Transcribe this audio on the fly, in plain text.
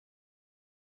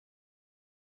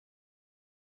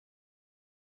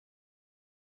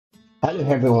Hello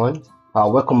everyone,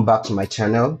 welcome back to my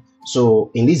channel. So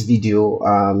in this video,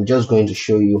 I'm just going to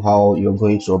show you how you're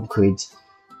going to upgrade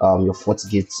your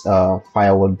FortiGate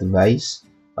firewall device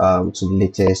to the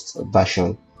latest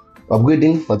version.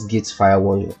 Upgrading FortiGate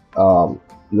firewall,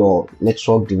 your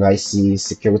network devices,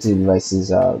 security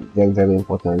devices are very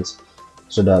important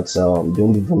so that they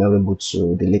won't be vulnerable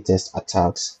to the latest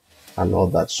attacks and all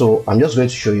that. So I'm just going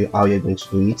to show you how you're going to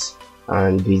do it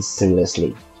and do it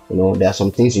seamlessly. There are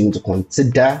some things you need to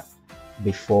consider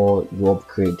before you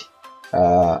upgrade,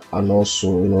 and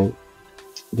also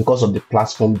because of the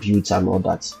platform builds and all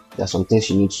that, there are some things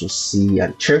you need to see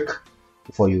and check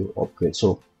before you upgrade.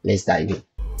 So let's dive in.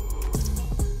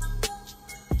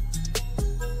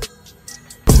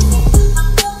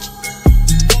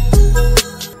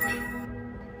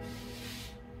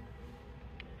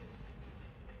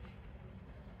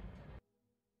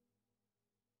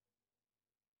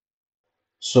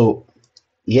 So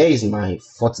here is my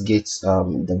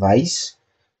FortiGate device,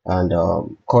 and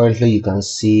currently you can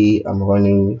see I'm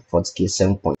running FortiGate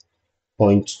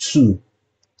 7.2,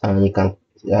 and you can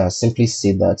simply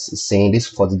see that it's saying this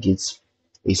FortiGate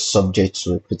is subject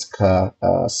to a critical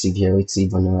severity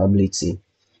vulnerability.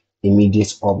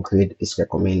 Immediate upgrade is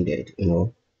recommended.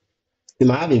 You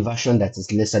might have a version that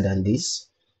is lesser than this.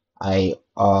 I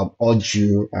urge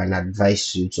you and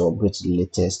advise you to upgrade to the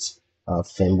latest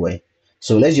firmware.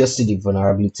 So let's just see the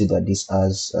vulnerability that this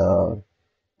has,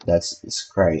 that is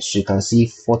crying. So you can see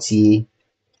 40.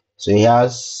 So it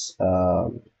has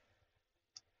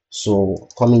so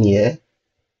coming here,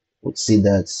 we'll see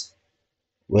that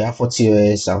we have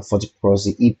FortiOS and FortiPros,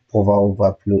 the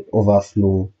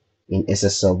overflow in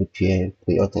SSL VPN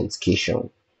pre-authentication.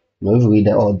 Now, if you read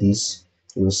all this,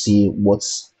 you will see what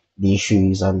the issue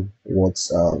is and what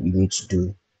you need to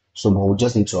do. So, but we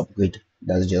just need to upgrade.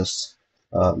 That's just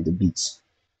the bit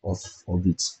of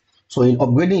it. So, in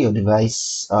upgrading your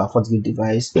device, FortiGate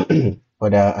device,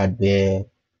 whether hardware,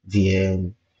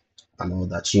 VM, and all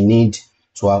that, you need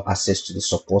to have access to the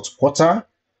support portal,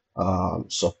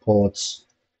 support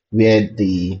where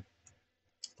the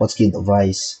FortiGate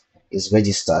device is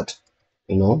registered.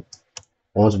 I want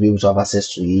to be able to have access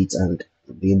to it and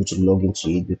be able to log into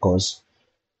it, because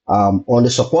on the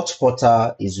support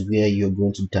portal is where you're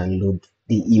going to download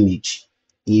the image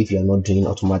if you're not doing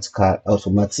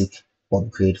automatic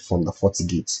upgrade from the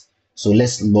FortiGate. So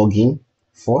let's log in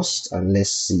first and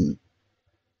let's see.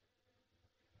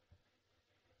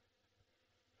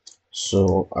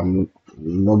 So I'm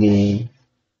logging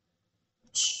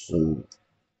to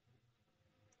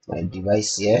my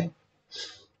device here,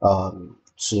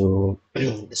 to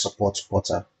the support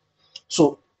portal.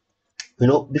 So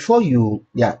before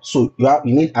so you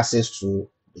need access to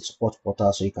the support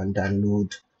portal so you can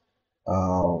download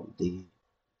the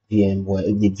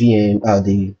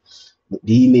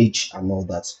the image and all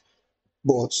that.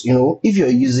 But if you're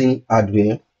using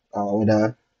hardware,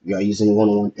 whether you are using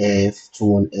 11F,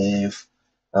 21F,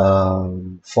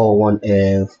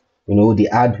 41F, the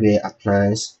hardware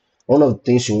appliance, one of the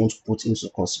things you want to put into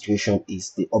consideration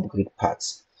is the upgrade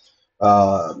path.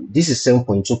 This is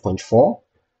 7.2.4.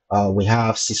 We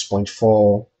have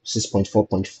 6.4,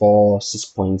 6.4.4,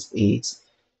 6.8,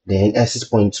 then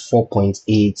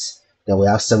 6.4.8, then we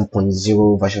have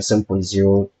 7.0, version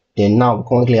 7.0. Then now we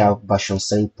currently have version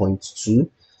 7.2.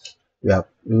 We have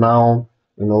now,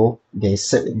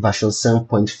 there's version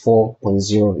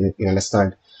 7.4.0, you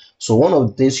understand? So one of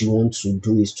the things you want to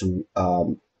do is to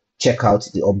check out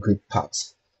the upgrade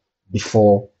path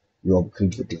before you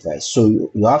upgrade your device. So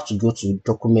you have to go to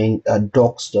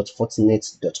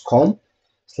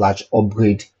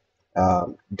docs.fortinet.com/upgrade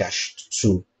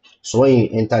 -2. So when you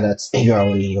enter that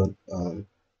URL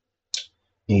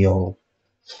in your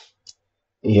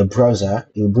in your browser,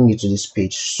 it will bring you to this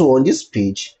page. So on this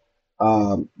page,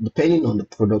 depending on the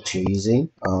product you're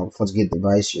using, FortiGate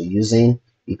device you're using,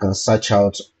 you can search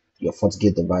out your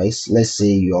FortiGate device. Let's say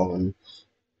you're on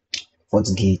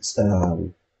FortiGate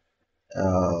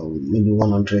maybe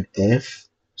 100F.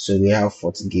 So we have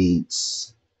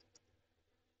FortiGate,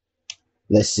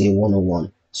 let's say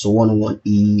 101. So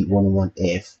 101E,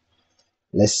 101F.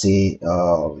 Let's say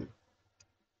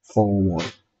 41E.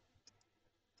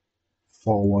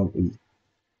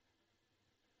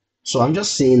 So I'm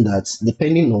just saying that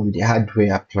depending on the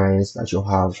hardware appliance that you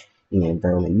have in your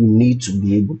environment, you need to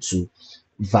be able to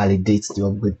validate the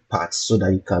upgrade path so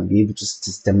that you can be able to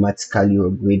systematically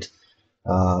upgrade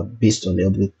based on the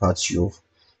upgrade path you've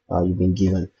been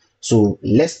given. So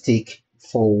let's take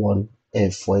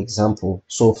 41F for example.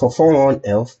 So for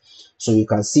 41F, so you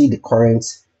can see the current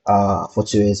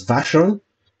FortiOS version.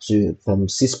 So from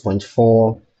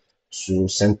 6.4 to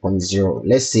 7.0.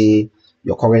 Let's say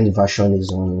your current version is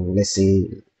on, let's say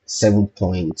 7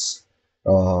 point,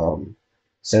 um,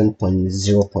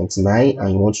 7.0.9,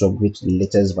 and you want to upgrade to the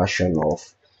latest version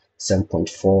of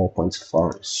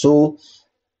 7.4.4. So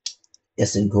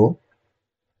yes, it go.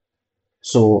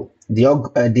 So the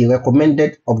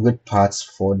recommended upgrade paths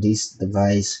for this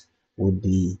device would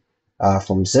be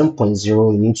from 7.0.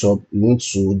 You need to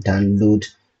download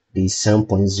the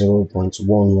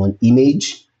 7.0.11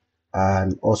 image,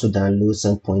 and also download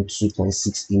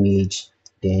 7.2.6 image,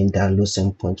 then download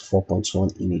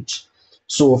 7.4.1 image.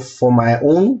 So for my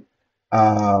own,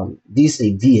 this is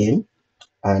a VM,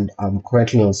 and I'm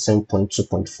currently on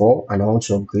 7.2.4, and I want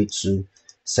to upgrade to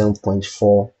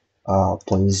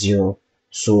 7.4.0.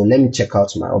 So let me check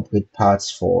out my upgrade paths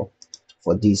for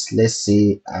this. Let's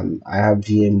say I have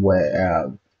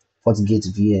VMware, FortiGate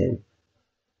VM.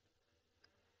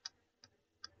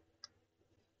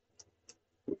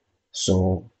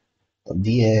 So the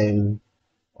VM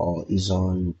is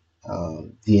on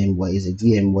VMware, is a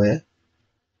VMware.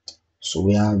 So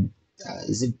we have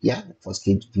is it, yeah,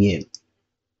 FortiGate VM.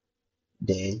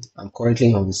 Then I'm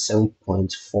currently on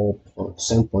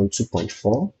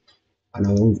 7.2.4, and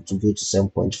I want to go to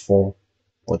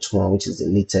 7.4.1, which is the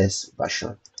latest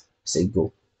version. Say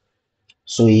go.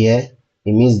 So here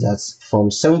it means that from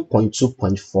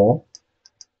 7.2.4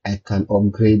 I can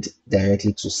upgrade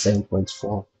directly to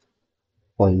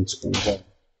 7.4.1.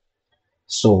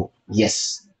 So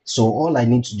yes, so all I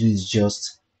need to do is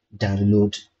just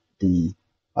download the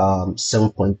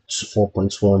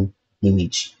 7.4.1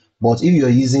 image. But if you're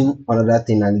using another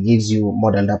thing and it gives you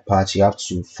more than that part, you have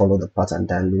to follow the path and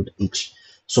download each.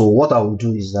 So what I will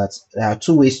do is that there are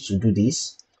two ways to do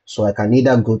this. So I can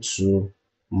either go to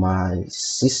my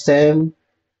system,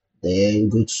 then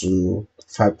go to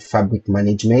fabric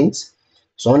management.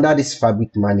 So under this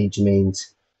fabric management,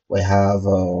 we have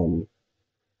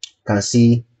can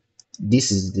see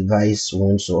this is the device we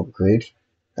want to upgrade.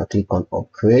 I click on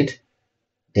upgrade.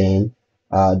 Then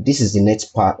this is the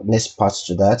next part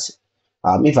to that.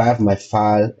 If I have my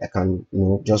file, I can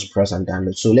just press and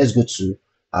download. So let's go to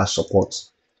our support.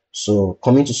 So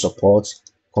coming to support,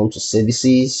 come to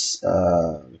services,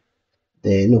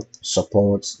 then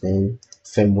support, then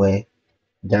firmware,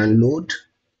 download.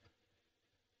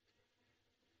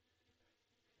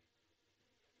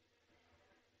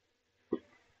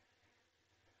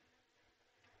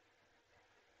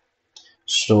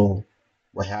 So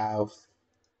we have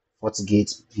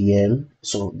FortiGate VM.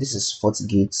 So this is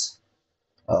FortiGate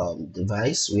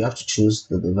device. We have to choose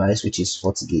the device, which is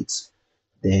FortiGate.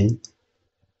 Then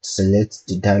select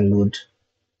the download.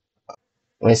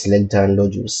 When you select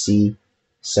download, you'll see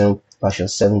version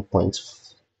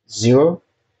 7.0.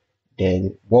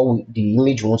 Then the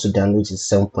image you want to download is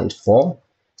 7.4.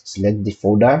 Select the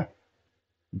folder.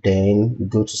 Then you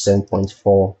go to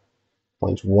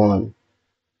 7.4.1.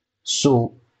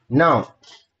 So now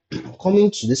coming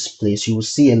to this place, you will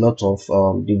see a lot of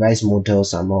device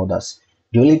models and all that.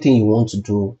 The only thing you want to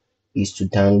do is to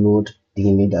download the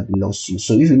image that belongs to you.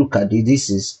 So if you look at it, this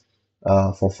is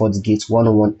for FortiGate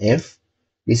 101F.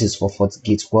 This is for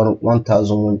FortiGate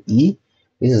 1001E.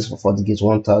 This is for FortiGate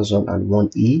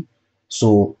 1001E.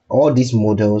 So all these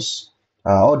models,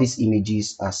 all these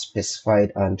images are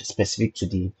specified and specific to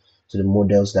the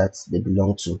models that they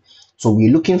belong to. So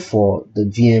we're looking for the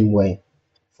VMware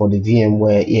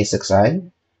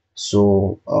ESXi.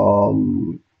 So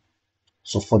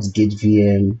so FortiGate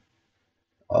VM,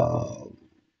 uh,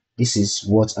 this is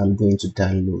what I'm going to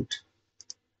download.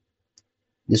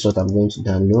 This is what I'm going to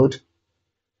download.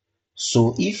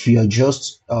 So if you're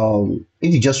just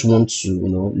if you just want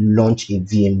to launch a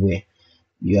VMware,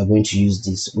 you are going to use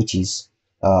this, which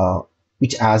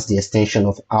has the extension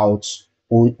of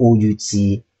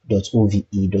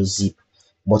out.out.ove.zip.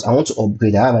 But I want to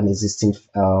upgrade. I have an existing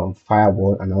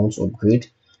firewall and I want to upgrade.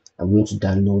 I'm going to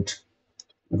download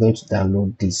I'm going to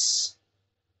download this,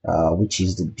 which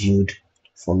is the build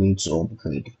for me to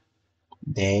upgrade.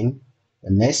 Then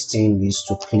the next thing is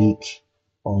to click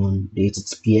on the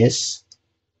HTTPS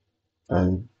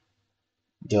and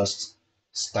just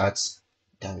start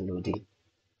downloading.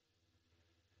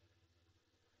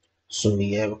 So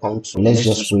here we come to, let's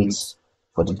just wait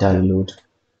for the download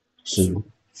to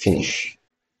finish.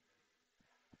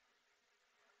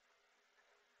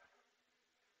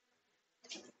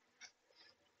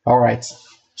 All right.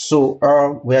 So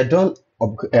we are done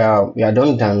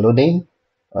downloading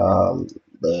um,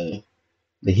 the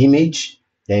image.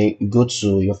 Then you go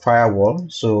to your firewall.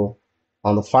 So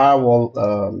on the firewall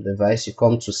device, you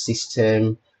come to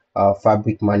system,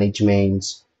 fabric management,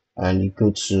 and you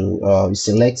go to you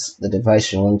select the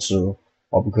device you want to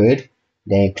upgrade.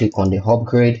 Then you click on the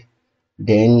upgrade.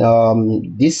 Then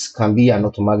this can be an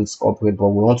automatic upgrade, but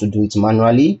we want to do it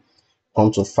manually.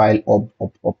 Come to file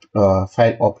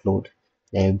upload.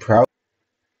 Then browse.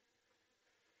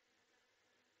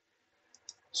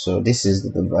 So this is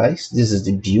the device. This is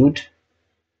the build.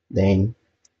 Then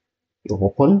you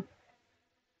open.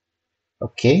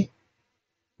 Okay.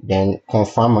 Then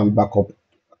confirm and backup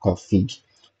config.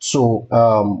 So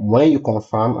when you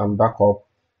confirm and backup,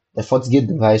 the FortiGate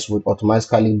device will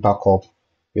automatically back up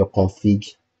your config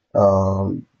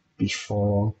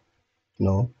before you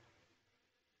know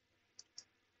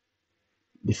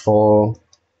before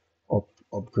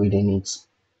upgrading it.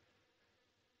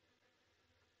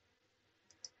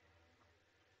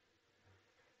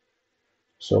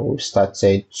 So we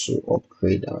started to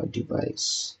upgrade our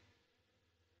device.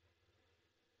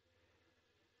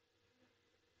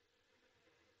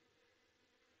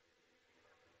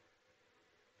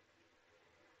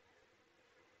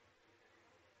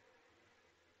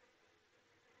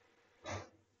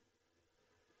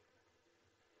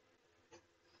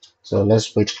 So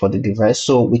let's wait for the device.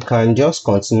 So we can just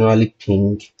um,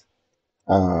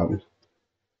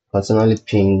 continually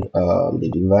ping the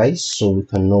device so we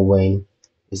can know when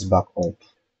it's back up.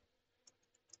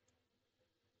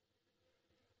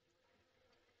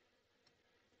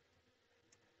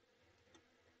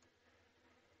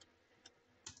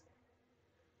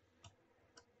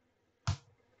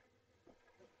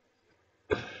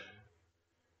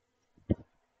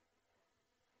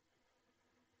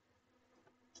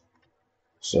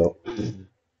 So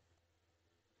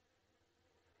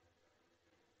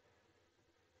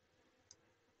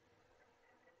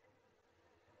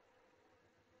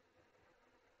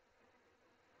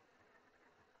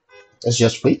let's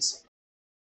just wait.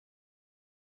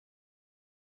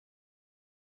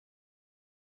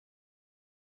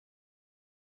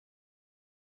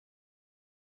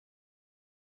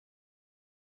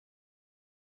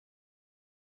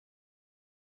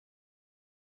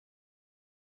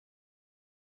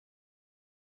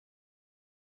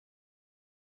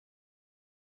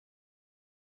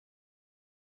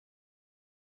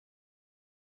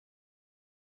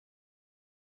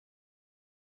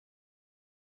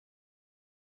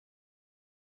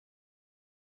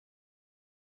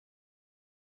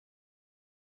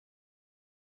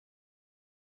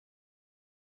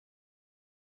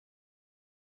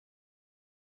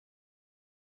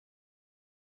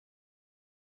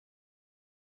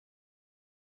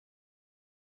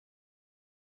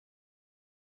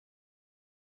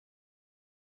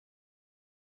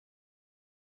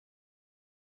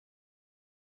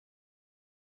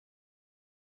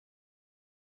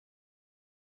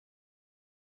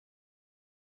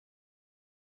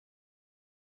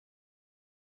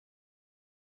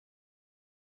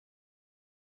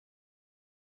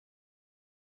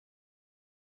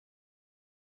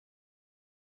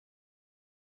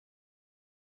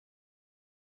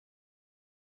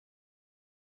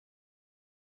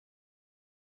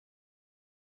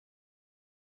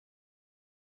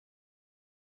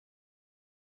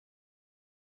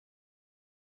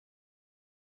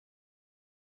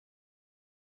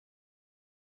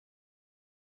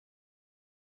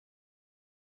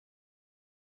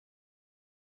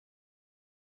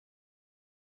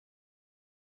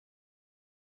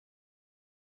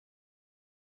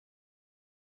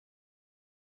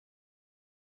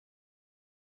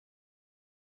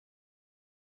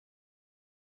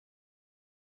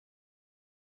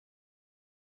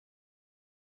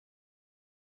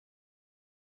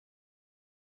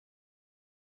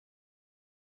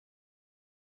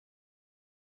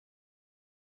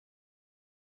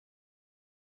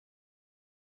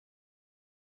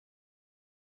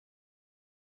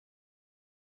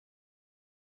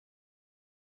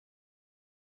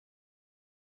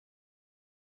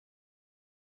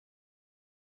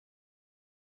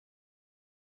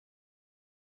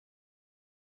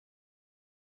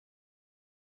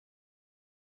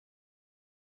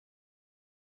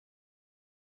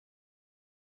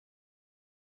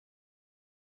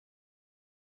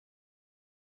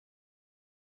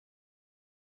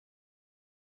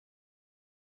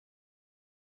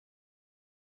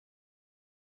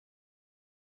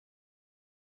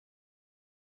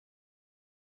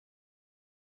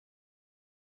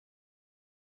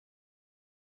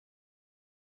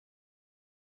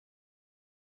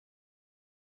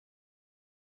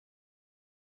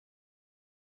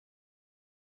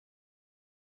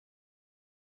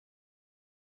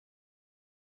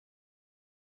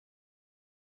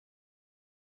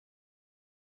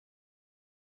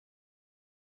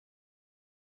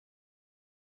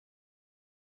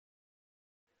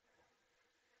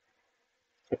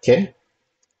 Okay.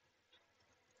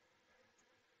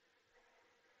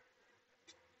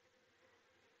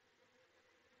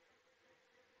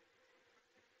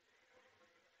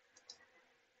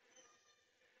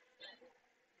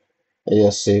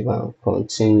 Just save and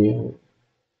continue.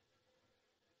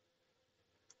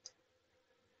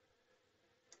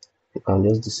 You can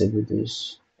just disable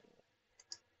this.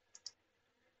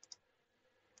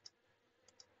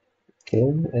 Okay,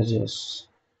 let's just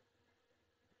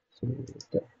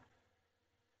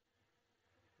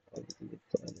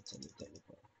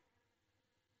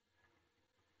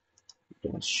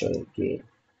don't show again.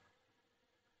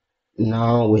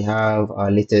 Now we have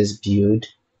our latest build,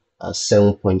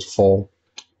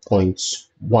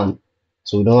 7.4.1.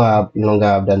 So we don't have no longer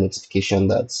have that notification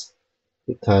that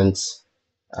we can't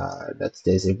that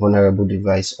there's a vulnerable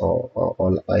device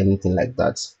or anything like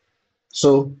that.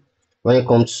 So when it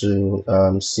comes to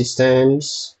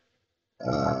systems,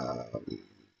 uh,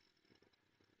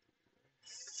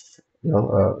 you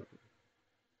know,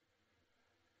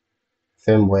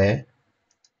 firmware,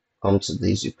 come to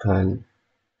this, you can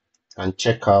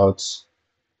check out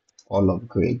all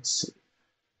upgrades,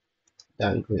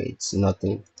 downgrades,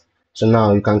 nothing. So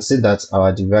now you can see that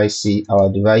our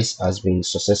device has been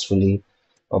successfully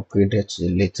upgraded to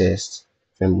the latest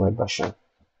firmware version.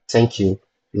 Thank you.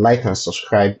 Like and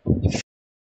subscribe if